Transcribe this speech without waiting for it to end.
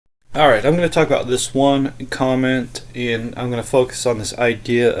Alright, I'm going to talk about this one comment, and I'm going to focus on this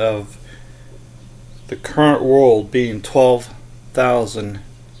idea of the current world being 12,000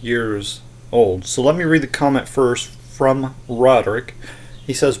 years old. So let me read the comment first from Roderick.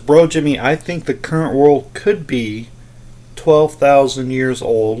 He says, "Bro Jimmy, I think the current world could be 12,000 years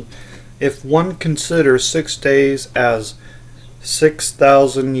old if one considers 6 days as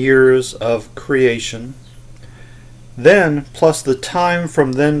 6,000 years of creation. Then, plus the time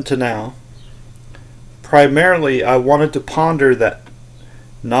from then to now. Primarily, I wanted to ponder that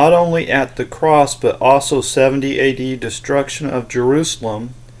not only at the cross, but also 70 AD destruction of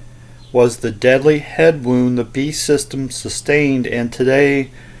Jerusalem was the deadly head wound the beast system sustained, and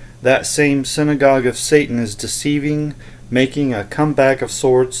today that same synagogue of Satan is deceiving, making a comeback of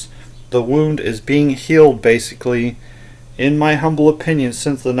sorts. The wound is being healed, basically. In my humble opinion,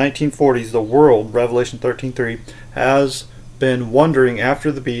 since the 1940s, the world, Revelation 13:3, has been wandering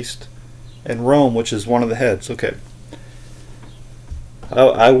after the beast and Rome, which is one of the heads." Okay.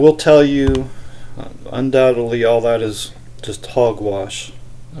 I will tell you, undoubtedly, all that is just hogwash.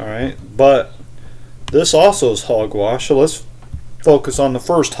 Alright? But this also is hogwash, so let's focus on the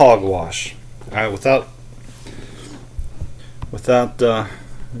first hogwash. Alright, without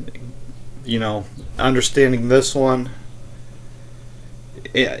understanding this one.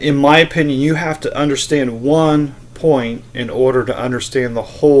 In my opinion, you have to understand one point in order to understand the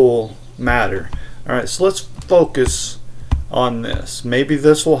whole matter. Alright, so let's focus on this. Maybe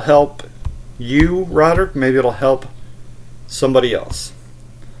this will help you, Roderick. Maybe it'll help somebody else.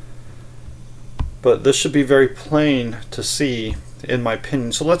 But this should be very plain to see, in my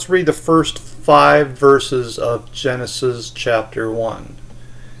opinion. So let's read the first 5 verses of Genesis chapter 1.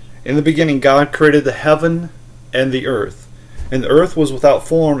 "In the beginning God created the heaven and the earth. And the earth was without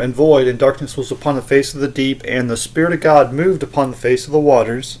form and void, and darkness was upon the face of the deep, and the Spirit of God moved upon the face of the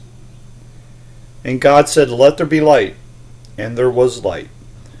waters. And God said, Let there be light. And there was light.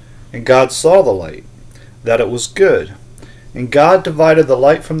 And God saw the light, that it was good. And God divided the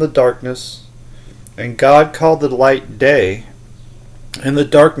light from the darkness. And God called the light day, and the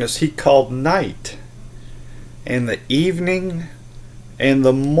darkness He called night. And the evening and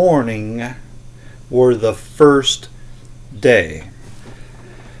the morning were the first day."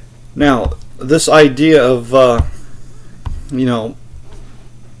 Now, this idea of the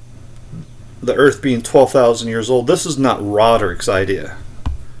earth being 12,000 years old, this is not Roderick's idea.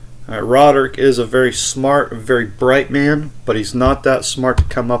 Roderick is a very smart, very bright man, but he's not that smart to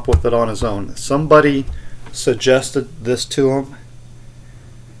come up with it on his own. Somebody suggested this to him.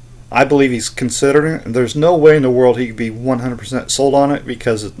 I believe he's considering it, and there's no way in the world he could be 100% sold on it,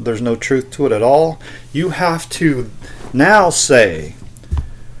 because there's no truth to it at all. You have to now say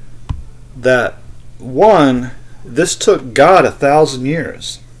that, one, this took God 1,000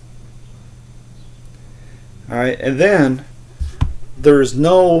 years. Alright, and then there's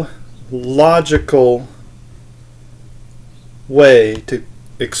no logical way to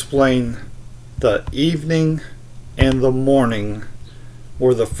explain the evening and the morning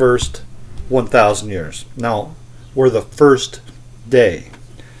were the first 1,000 years. Now, were the first day.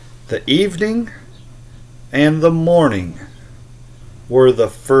 The evening and the morning were the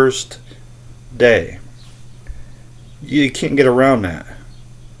first day. You can't get around that.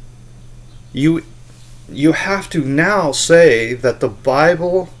 You have to now say that the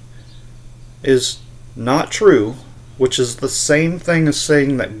Bible is not true, which is the same thing as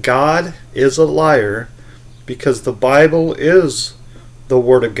saying that God is a liar, because the Bible is the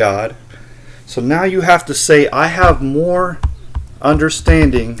Word of God. So now you have to say, I have more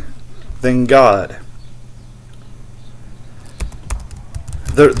understanding than God.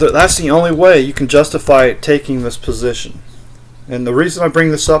 That's the only way you can justify taking this position. And the reason I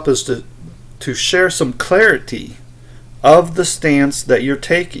bring this up is to share some clarity of the stance that you're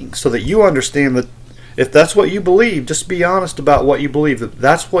taking, so that you understand that if that's what you believe, just be honest about what you believe.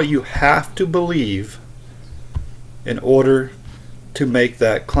 That's what you have to believe in order to make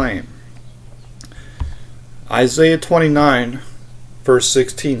that claim. Isaiah 29 verse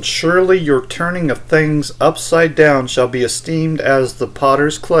 16, "Surely your turning of things upside down shall be esteemed as the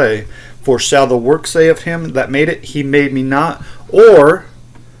potter's clay, for shall the work say of him that made it, He made me not? Or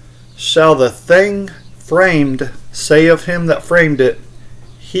shall the thing framed say of him that framed it,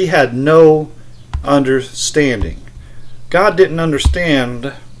 He had no understanding?" God didn't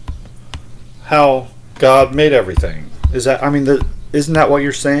understand how God made everything. Isn't that what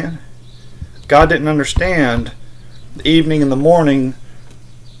you're saying? God didn't understand the evening and the morning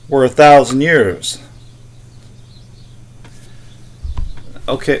were 1,000 years.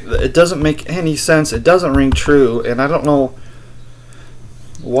 Okay, it doesn't make any sense. It doesn't ring true, and I don't know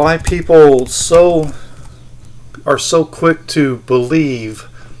why people are so quick to believe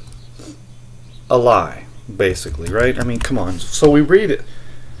a lie, basically, right? I mean, come on. So we read it.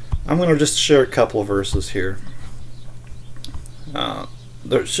 I'm going to just share a couple of verses here.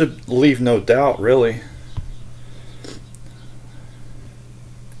 There should leave no doubt, really.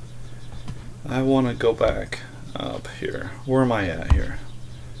 I want to go back up here. Where am I at here?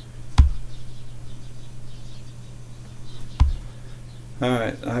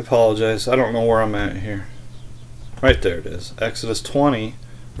 Alright, I apologize. I don't know where I'm at here. Right there it is. Exodus 20,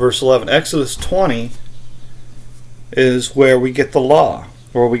 verse 11. Exodus 20 is where we get the law,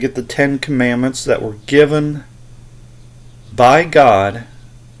 where we get the 10 commandments that were given by God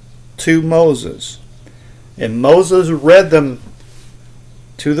to Moses. And Moses read them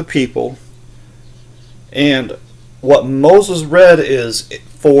to the people. And what Moses read is,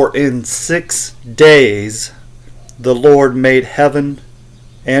 for in 6 days the Lord made heaven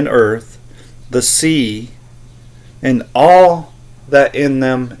and earth, the sea, and all that in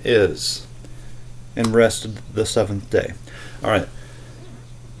them is, and rested the 7th day. Alright.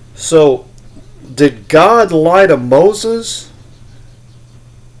 So, did God lie to Moses?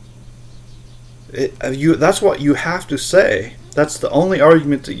 That's what you have to say. That's the only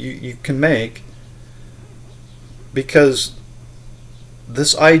argument that you can make. Because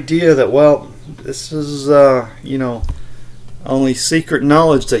this idea that, well, this is, only secret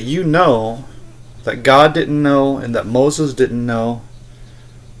knowledge that you know, that God didn't know and that Moses didn't know,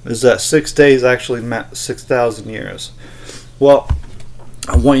 is that 6 days actually meant 6,000 years. Well,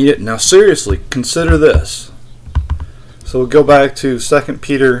 I want you to, now seriously, consider this. So we'll go back to 2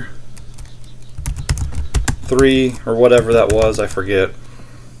 Peter 3, or whatever that was, I forget.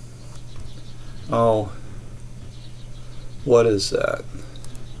 Oh, what is that?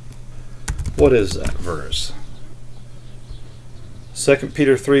 What is that verse? 2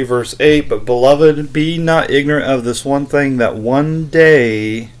 Peter 3 verse 8, but beloved, be not ignorant of this one thing, that one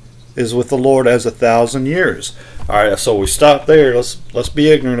day is with the Lord as 1,000 years. Alright, so we stop there. Let's be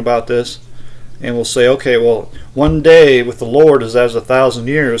ignorant about this. And we'll say, okay, well, one day with the Lord is as 1,000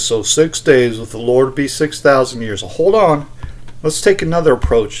 years, so 6 days with the Lord would be 6,000 years. So hold on. Let's take another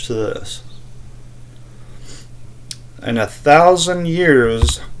approach to this. And 1,000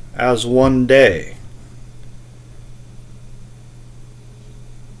 years as one day.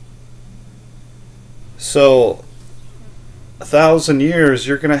 So 1,000 years,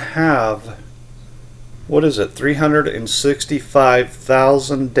 you're going to have, what is it,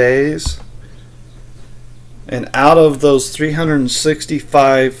 365,000 days? And out of those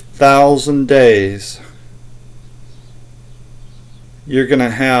 365,000 days, you're going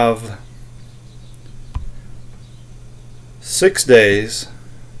to have 6 days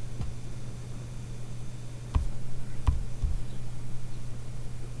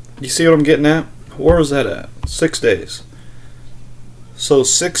you see what I'm getting at? Where is that at? 6 days. So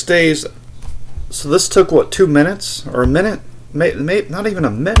 6 days. So this took what, 2 minutes or a minute? Not even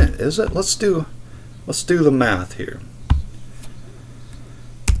a minute, is it? Let's do the math here.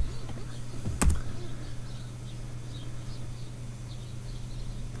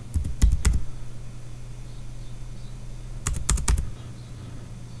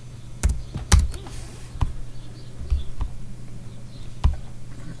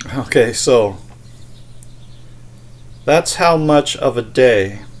 Okay, so that's how much of a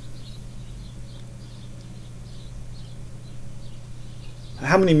day.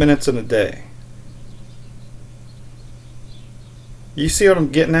 How many minutes in a day? You see what I'm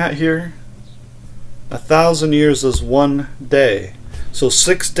getting at here? 1,000 years is 1 day. So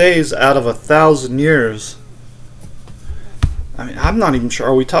 6 days out of 1,000 years. I mean, I'm not even sure.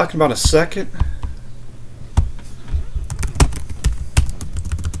 Are we talking about a second?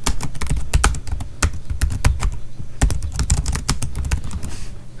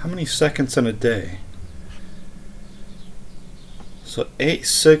 How many seconds in a day? So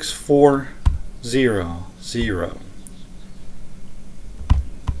 8640.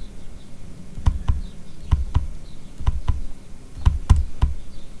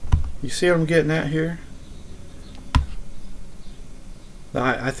 You see what I'm getting at here?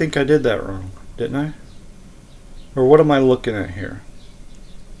 I think I did that wrong, didn't I? Or what am I looking at here?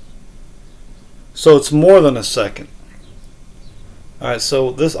 So it's more than a second. Alright,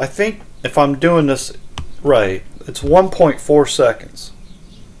 so this, I think if I'm doing this right, it's 1.4 seconds.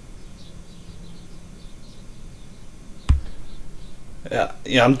 Yeah,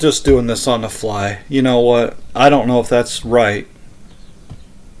 I'm just doing this on the fly. You know what? I don't know if that's right,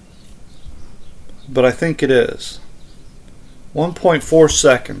 but I think it is. 1.4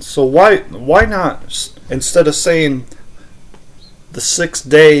 seconds. So why not, instead of saying the 6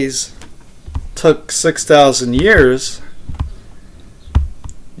 days took 6,000 years,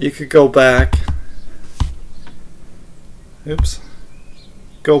 you could go back.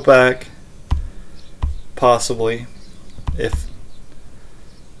 Go back, possibly, if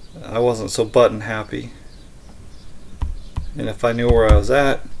I wasn't so button happy. And if I knew where I was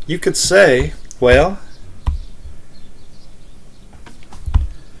at, you could say, well,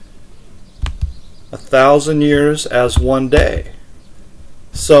 1,000 years as 1 day.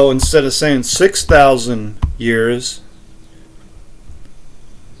 So instead of saying 6,000 years,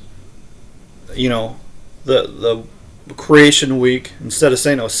 you know, the creation week, instead of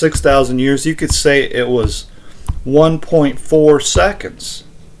saying it was 6,000 years, you could say it was 1.4 seconds.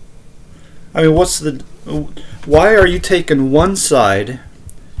 I mean, why are you taking one side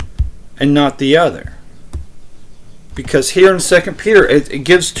and not the other? Because here in 2 Peter, it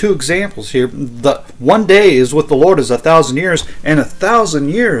gives two examples here. The 1 day is with the Lord is 1,000 years, and 1,000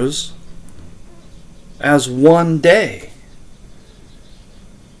 years as 1 day.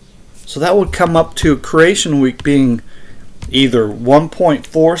 So that would come up to creation week being either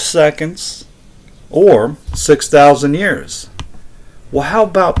 1.4 seconds or 6,000 years. Well, how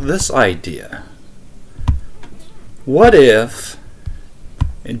about this idea? What if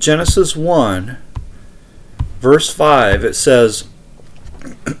in Genesis 1, verse 5, it says,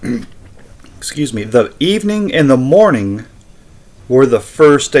 excuse me, the evening and the morning were the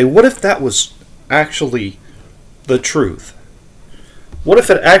first day. What if that was actually the truth? What if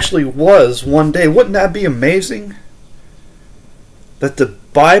it actually was 1 day? Wouldn't that be amazing? That the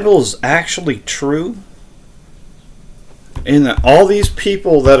Bible is actually true? And that all these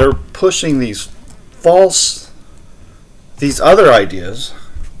people that are pushing these other ideas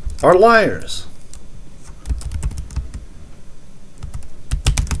are liars.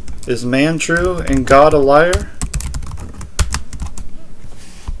 Is man true and God a liar?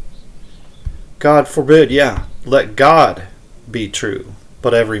 God forbid, yeah. Let God be true,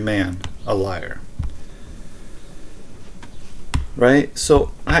 but every man a liar. Right?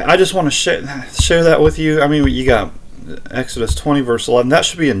 So I just want to share that with you. I mean, you got Exodus 20 verse 11. That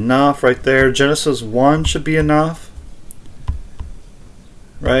should be enough right there. Genesis 1 should be enough.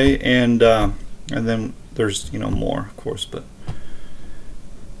 Right? And then there's, more, of course, but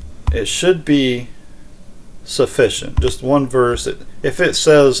it should be sufficient. Just one verse. If it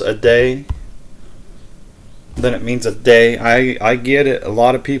says a day, then it means a day. I get it. A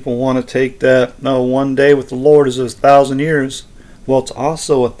lot of people want to take that. No, 1 day with the Lord is 1,000 years. Well, it's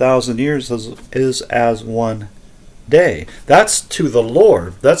also 1,000 years is as 1 day. That's to the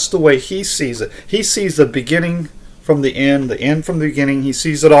Lord. That's the way He sees it. He sees the beginning from the end from the beginning. He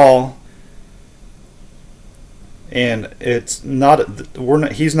sees it all. And it's not.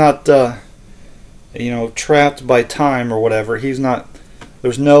 He's not. Trapped by time or whatever. He's not.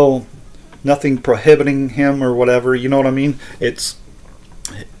 There's nothing prohibiting him or whatever. You know what I mean?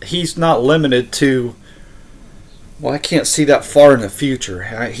 He's not limited to. Well, I can't see that far in the future.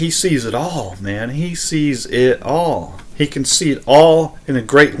 He sees it all, man. He sees it all. He can see it all in a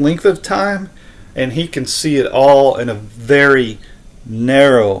great length of time, and he can see it all in a very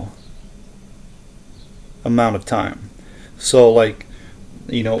narrow amount of time. So,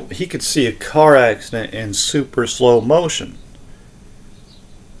 he could see a car accident in super slow motion.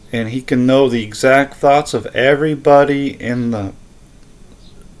 And he can know the exact thoughts of everybody in the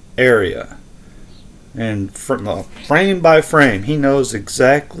area. And frame by frame, he knows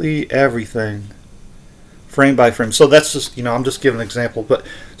exactly everything, frame by frame. So that's just, I'm just giving an example. But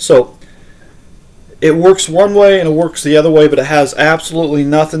so it works one way and it works the other way, but it has absolutely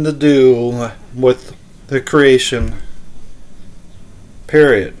nothing to do with the creation,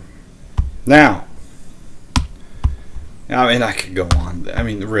 period. Now, I could go on.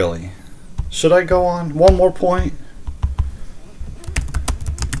 Really. Should I go on? One more point?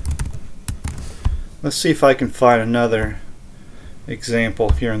 Let's see if I can find another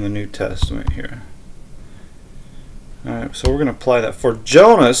example here in the New Testament here. Alright, so we're going to apply that. For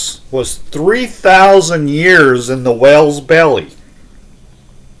Jonas was 3,000 years in the whale's belly.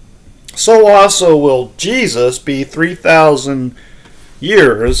 So also will Jesus be 3,000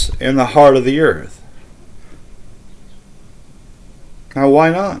 years in the heart of the earth. Now,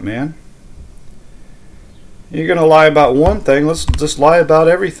 why not, man? You're going to lie about one thing, let's just lie about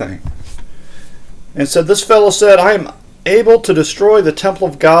everything. And said, this fellow said, I am able to destroy the temple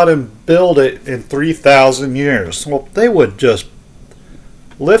of God and build it in 3,000 years. Well, they would just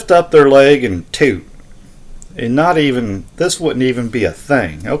lift up their leg and toot. And this wouldn't even be a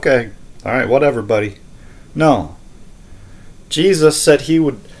thing. Okay, all right, whatever, buddy. No. Jesus said he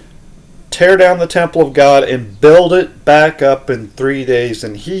would tear down the temple of God and build it back up in 3 days.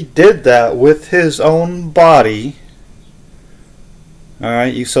 And he did that with his own body.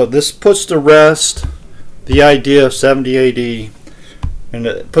 Alright, so this puts to rest the idea of 70 AD. And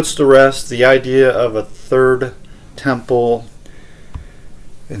it puts to rest the idea of a third temple.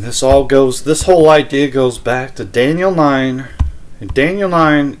 And this whole idea goes back to Daniel 9. In Daniel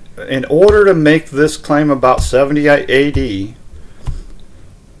 9, in order to make this claim about 70 AD, you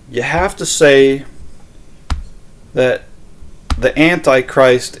have to say that the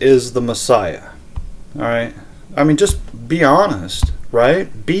Antichrist is the Messiah. Alright? I mean, just be honest,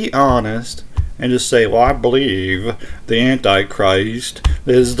 right? Be honest and just say, well, I believe the Antichrist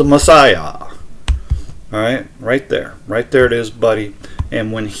is the Messiah. Alright? Right there. Right there it is, buddy.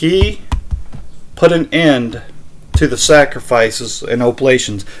 And when he put an end to the sacrifices and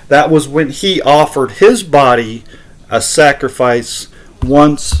oblations, that was when he offered his body a sacrifice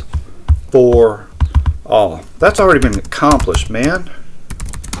once for all. That's already been accomplished, man.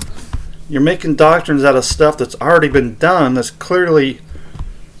 You're making doctrines out of stuff that's already been done, that's clearly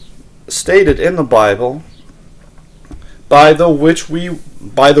stated in the Bible, by the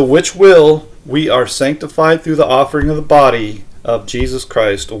which will we are sanctified through the offering of the body of Jesus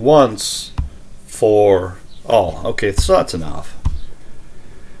Christ once for all. Okay, so that's enough.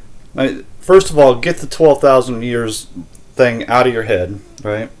 First of all, get the 12,000 years thing out of your head,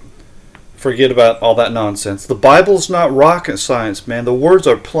 right? Forget about all that nonsense. The Bible's not rocket science, man. The words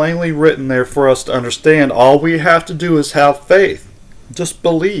are plainly written there for us to understand. All we have to do is have faith. Just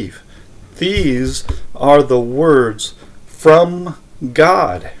believe. These are the words from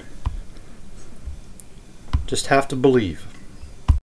God. Just have to believe.